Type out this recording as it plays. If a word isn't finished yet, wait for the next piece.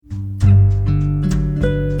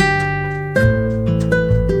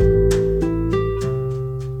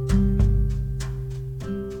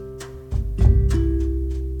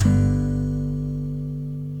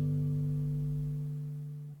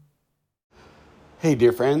Hey,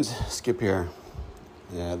 dear friends, Skip here.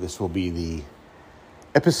 This will be the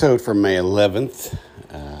episode for May 11th.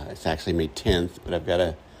 It's actually May 10th, but I've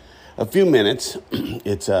got a few minutes.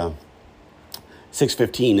 It's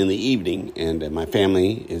 6:15 in the evening, and my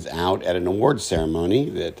family is out at an awards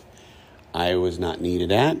ceremony that I was not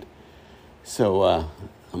needed at. So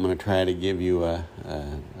I'm going to try to give you, at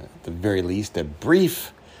the very least, a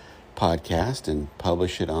brief podcast and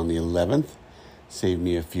publish it on the 11th. Save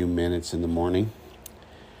me a few minutes in the morning.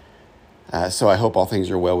 So I hope all things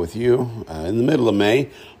are well with you. In the middle of May,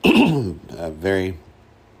 a very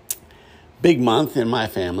big month in my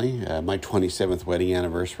family. My 27th wedding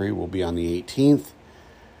anniversary will be on the 18th.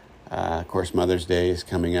 Of course, Mother's Day is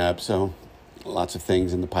coming up, so lots of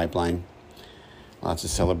things in the pipeline, lots of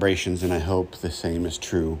celebrations, and I hope the same is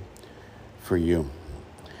true for you.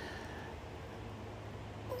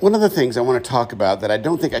 One of the things I want to talk about that I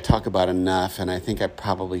don't think I talk about enough, and I think I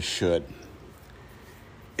probably should,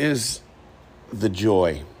 is the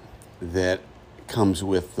joy that comes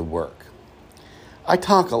with the work. I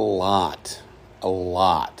talk a lot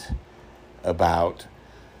about,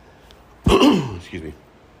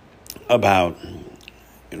 about,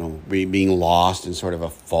 being lost in sort of a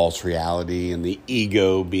false reality and the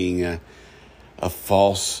ego being a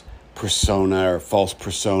false persona or false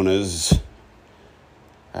personas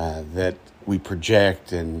that we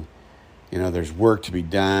project, and there's work to be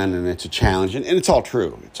done, and it's a challenge, and it's all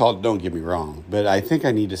true. Don't get me wrong, but I think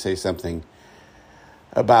I need to say something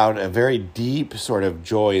about a very deep sort of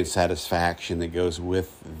joy and satisfaction that goes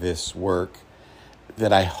with this work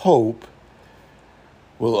that I hope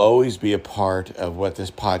will always be a part of what this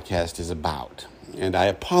podcast is about. And I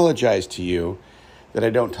apologize to you that I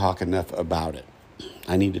don't talk enough about it.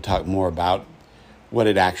 I need to talk more about what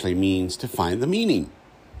it actually means to find the meaning.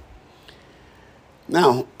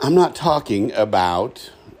 Now, I'm not talking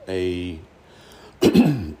about a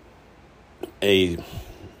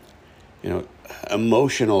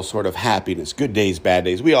emotional sort of happiness, good days, bad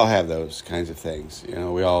days. We all have those kinds of things.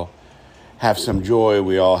 We all have some joy.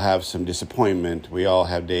 We all have some disappointment. We all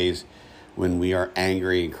have days when we are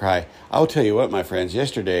angry and cry. I'll tell you what, my friends,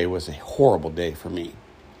 yesterday was a horrible day for me.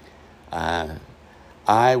 I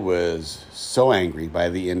was so angry by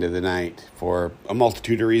the end of the night for a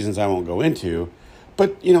multitude of reasons I won't go into.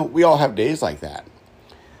 But, we all have days like that.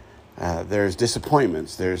 There's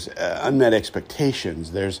disappointments. There's unmet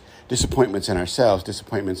expectations. There's disappointments in ourselves,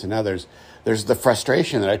 disappointments in others. There's the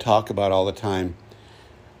frustration that I talk about all the time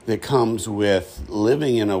that comes with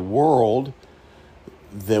living in a world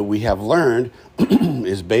that we have learned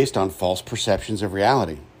is based on false perceptions of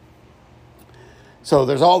reality. So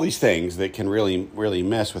there's all these things that can really, really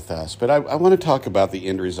mess with us. But I want to talk about the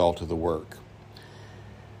end result of the work.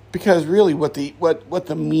 Because really what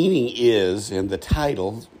the meaning is, and the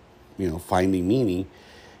title, Finding Meaning,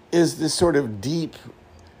 is this sort of deep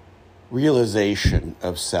realization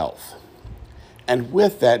of self. And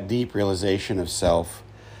with that deep realization of self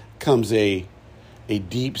comes a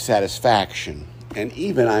deep satisfaction, and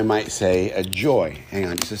even, I might say, a joy. Hang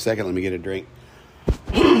on just a second, let me get a drink.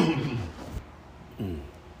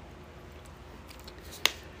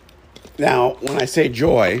 Now, when I say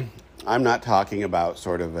joy, I'm not talking about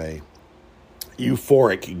sort of a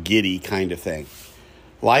euphoric, giddy kind of thing.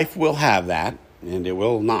 Life will have that, and it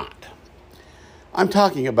will not. I'm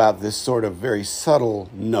talking about this sort of very subtle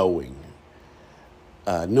knowing.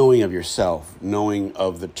 Knowing of yourself, knowing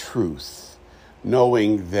of the truth,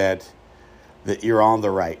 knowing that you're on the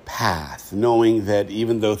right path, knowing that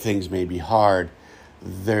even though things may be hard,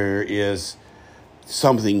 there is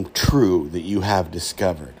something true that you have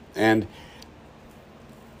discovered. And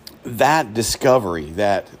that discovery,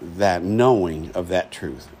 that knowing of that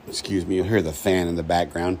truth, excuse me, you'll hear the fan in the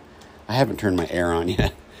background. I haven't turned my air on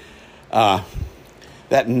yet.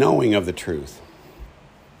 That knowing of the truth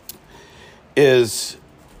is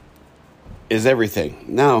everything.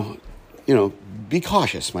 Now, be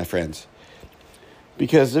cautious, my friends,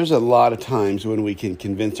 because there's a lot of times when we can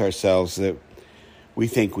convince ourselves that we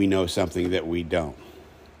think we know something that we don't.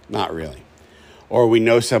 Not really. Or we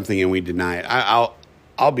know something and we deny it.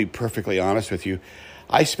 I'll be perfectly honest with you.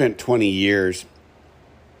 I spent 20 years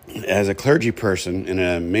as a clergy person in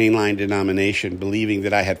a mainline denomination believing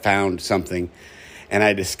that I had found something, and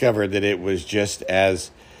I discovered that it was just a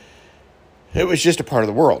part of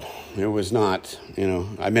the world. It was not,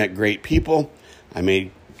 I met great people. I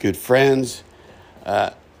made good friends,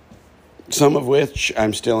 some of which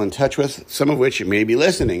I'm still in touch with, some of which may be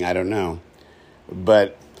listening, I don't know.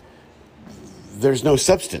 But there's no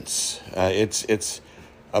substance. It's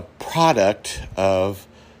a product of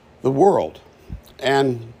the world.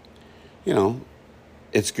 And,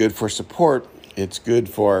 it's good for support, It's good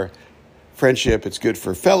for friendship. It's good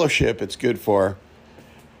for fellowship. It's good for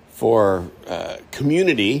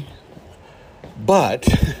community. But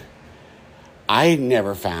I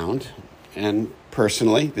never found, and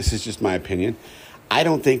personally, this is just my opinion, I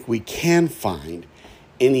don't think we can find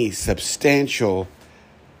any substantial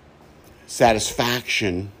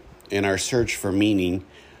satisfaction in our search for meaning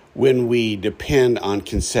when we depend on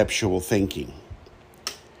conceptual thinking.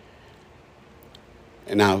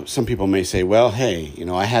 And now, some people may say, well, hey,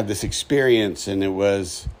 I had this experience and it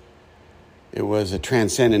was a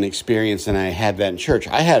transcendent experience and I had that in church.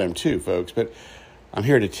 I had them too, folks, but I'm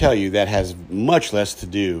here to tell you that has much less to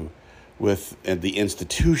do with the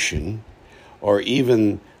institution or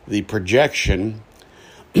even the projection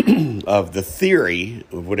of the theory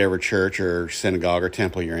of whatever church or synagogue or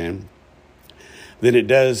temple you're in than it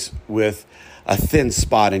does with a thin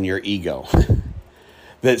spot in your ego.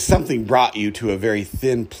 That something brought you to a very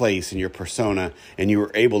thin place in your persona and you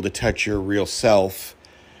were able to touch your real self,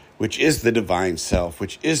 which is the divine self,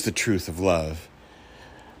 which is the truth of love.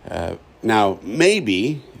 Now,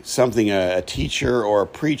 maybe something a teacher or a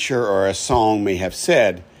preacher or a song may have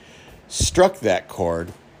said struck that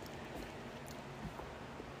chord.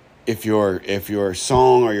 If your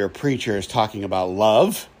song or your preacher is talking about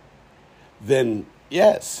love, then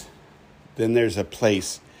yes, then there's a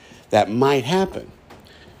place that might happen.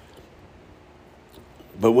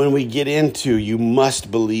 But when we get into you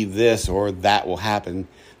must believe this or that will happen,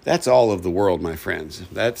 that's all of the world, my friends.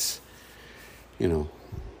 That's,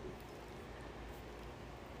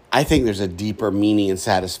 I think there's a deeper meaning and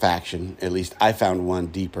satisfaction. At least I found one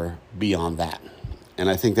deeper beyond that. And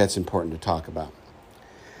I think that's important to talk about.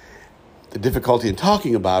 The difficulty in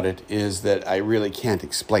talking about it is that I really can't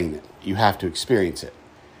explain it. You have to experience it.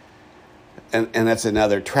 And that's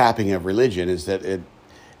another trapping of religion, is that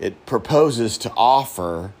it proposes to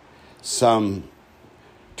offer some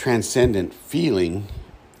transcendent feeling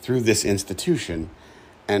through this institution,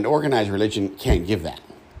 and organized religion can't give that.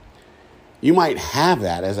 You might have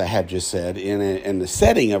that, as I have just said, in the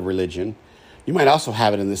setting of religion. You might also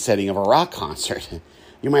have it in the setting of a rock concert.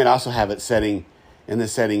 You might also have it in the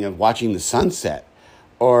setting of watching the sunset,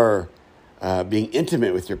 or being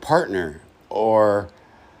intimate with your partner, or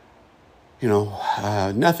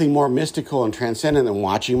nothing more mystical and transcendent than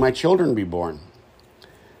watching my children be born.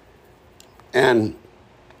 And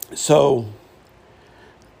so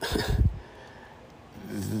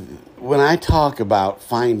when I talk about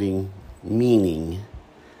finding meaning,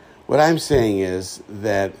 what I'm saying is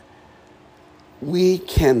that we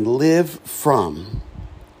can live from,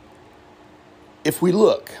 if we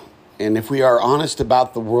look, and if we are honest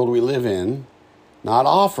about the world we live in, not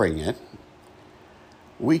offering it,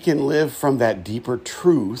 we can live from that deeper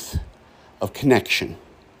truth of connection,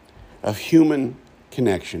 of human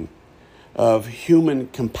connection, of human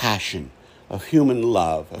compassion, of human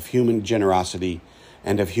love, of human generosity,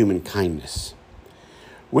 and of human kindness.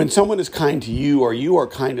 When someone is kind to you or you are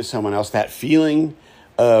kind to someone else, that feeling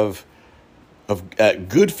of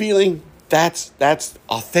good feeling, that's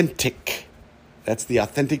authentic. That's the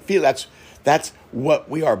authentic feel. That's what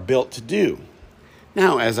we are built to do.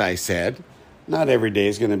 Now, as I said, not every day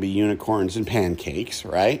is going to be unicorns and pancakes,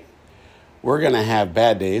 right? We're going to have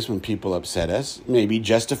bad days when people upset us, maybe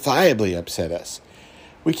justifiably upset us.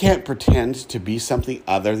 We can't pretend to be something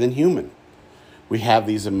other than human. We have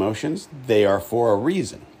these emotions. They are for a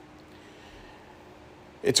reason.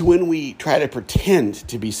 It's when we try to pretend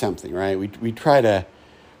to be something, right? We try to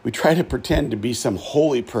pretend to be some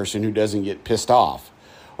holy person who doesn't get pissed off.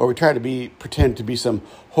 Or we try to pretend to be some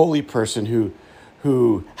holy person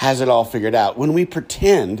who has it all figured out. When we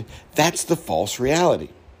pretend, that's the false reality.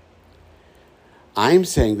 I'm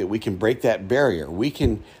saying that we can break that barrier. We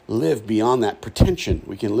can live beyond that pretension.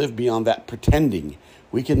 We can live beyond that pretending.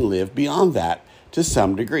 We can live beyond that to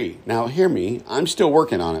some degree. Now, hear me. I'm still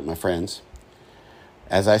working on it, my friends.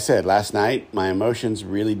 As I said, last night, my emotions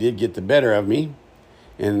really did get the better of me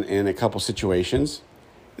in a couple situations.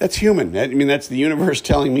 That's human. That's the universe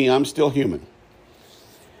telling me I'm still human.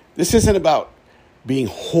 This isn't about being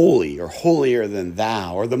holy or holier than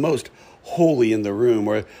thou, or the most holy in the room,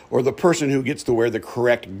 or the person who gets to wear the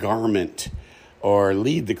correct garment or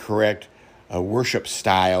lead the correct worship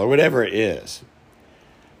style, or whatever it is.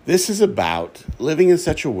 This is about living in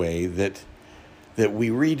such a way that we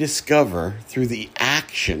rediscover through the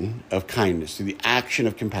action of kindness, through the action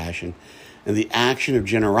of compassion, and the action of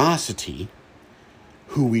generosity,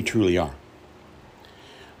 who we truly are.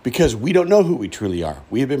 Because we don't know who we truly are.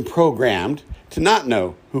 We have been programmed to not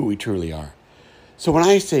know who we truly are. So when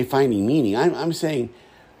I say finding meaning, I'm saying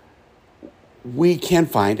we can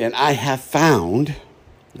find, and I have found,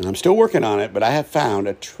 And I'm still working on it, but I have found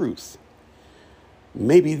a truth.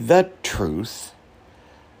 Maybe the truth,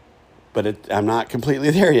 but I'm not completely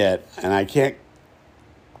there yet, and I can't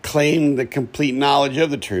claim the complete knowledge of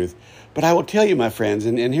the truth. But I will tell you, my friends,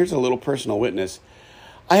 and here's a little personal witness,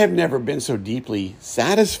 I have never been so deeply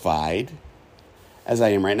satisfied as I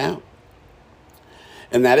am right now.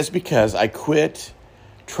 And that is because I quit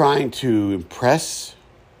trying to impress.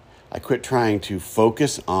 I quit trying to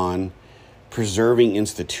focus on preserving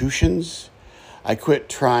institutions. I quit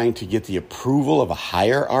trying to get the approval of a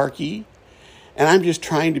hierarchy. And I'm just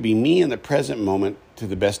trying to be me in the present moment to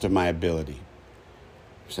the best of my ability.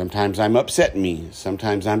 Sometimes I'm upset me.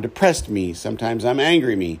 Sometimes I'm depressed me. Sometimes I'm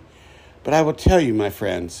angry me. But I will tell you, my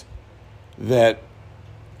friends, that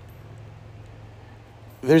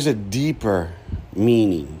there's a deeper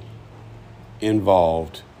meaning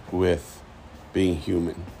involved with being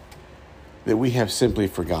human that we have simply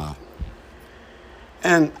forgotten.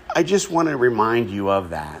 And I just want to remind you of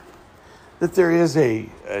that there is a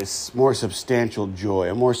more substantial joy,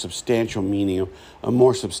 a more substantial meaning, a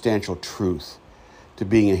more substantial truth to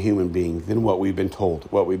being a human being than what we've been told,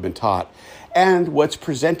 what we've been taught, and what's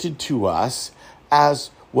presented to us as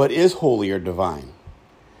what is holy or divine.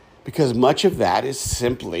 Because much of that is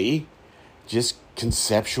simply just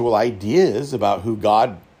conceptual ideas about who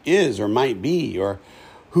God is or might be, or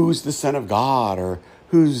who's the Son of God, or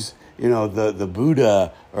who's, the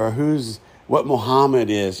Buddha, or who's what Muhammad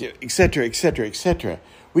is, et cetera, et cetera, et cetera.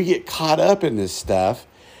 We get caught up in this stuff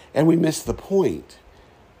and we miss the point.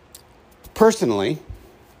 Personally,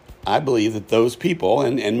 I believe that those people,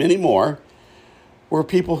 and many more, were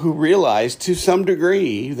people who realized to some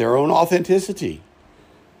degree their own authenticity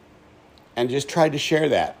and just tried to share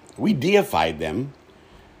that. We deified them.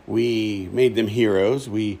 We made them heroes.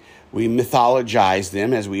 We mythologized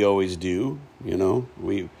them, as we always do.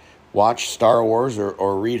 We watch Star Wars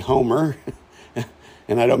or read Homer,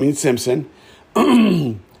 and I don't mean Simpson.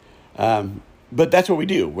 But that's what we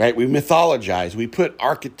do, right? We mythologize. We put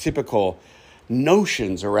archetypical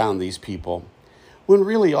notions around these people, when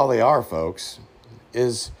really all they are, folks,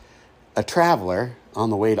 is a traveler on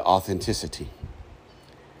the way to authenticity.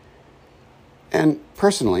 And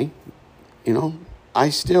personally, I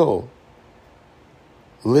still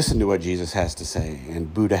listen to what Jesus has to say,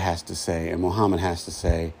 and Buddha has to say, and Muhammad has to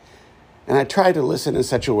say. And I try to listen in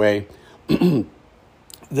such a way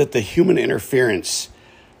that the human interference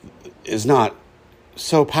is not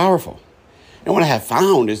so powerful. And what I have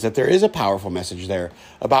found is that there is a powerful message there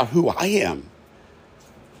about who I am.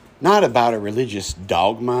 Not about a religious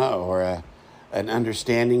dogma or an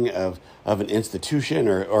understanding of an institution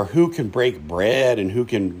or who can break bread and who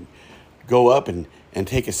can go up and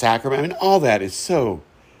take a sacrament. I mean, all that is so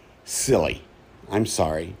silly. I'm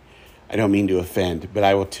sorry. I don't mean to offend, but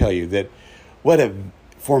I will tell you that what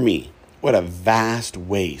a vast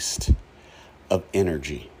waste of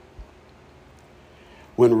energy.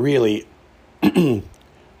 When really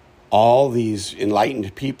all these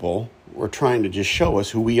enlightened people were trying to just show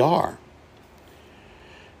us who we are.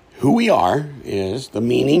 Who we are is the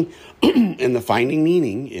meaning, and the finding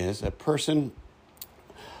meaning is a person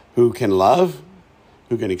who can love,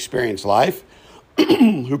 who can experience life,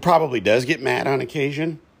 who probably does get mad on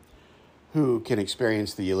occasion, who can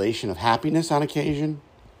experience the elation of happiness on occasion.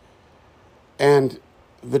 And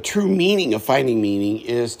the true meaning of finding meaning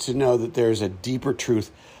is to know that there's a deeper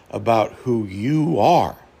truth about who you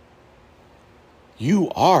are.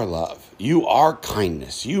 You are love. You are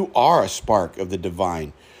kindness. You are a spark of the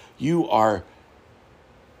divine. You are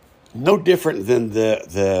no different than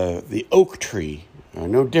the oak tree, or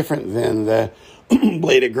no different than the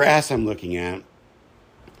blade of grass I'm looking at.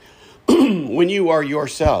 When you are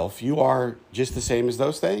yourself, you are just the same as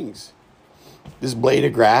those things. This blade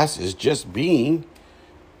of grass is just being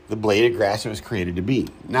the blade of grass it was created to be.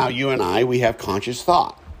 Now, you and I, we have conscious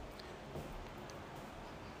thought.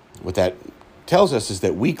 What that tells us is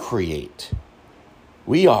that we create.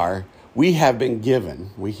 We have been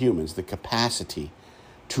given, we humans, the capacity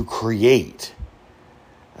to create,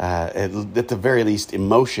 at the very least,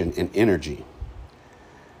 emotion and energy.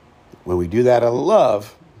 When we do that out of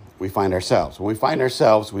love, we find ourselves. When we find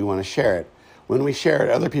ourselves, we want to share it. When we share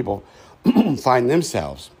it, other people find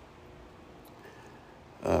themselves.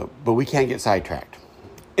 But we can't get sidetracked.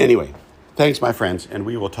 Anyway, thanks, my friends, and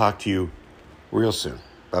we will talk to you real soon.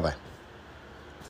 Bye-bye.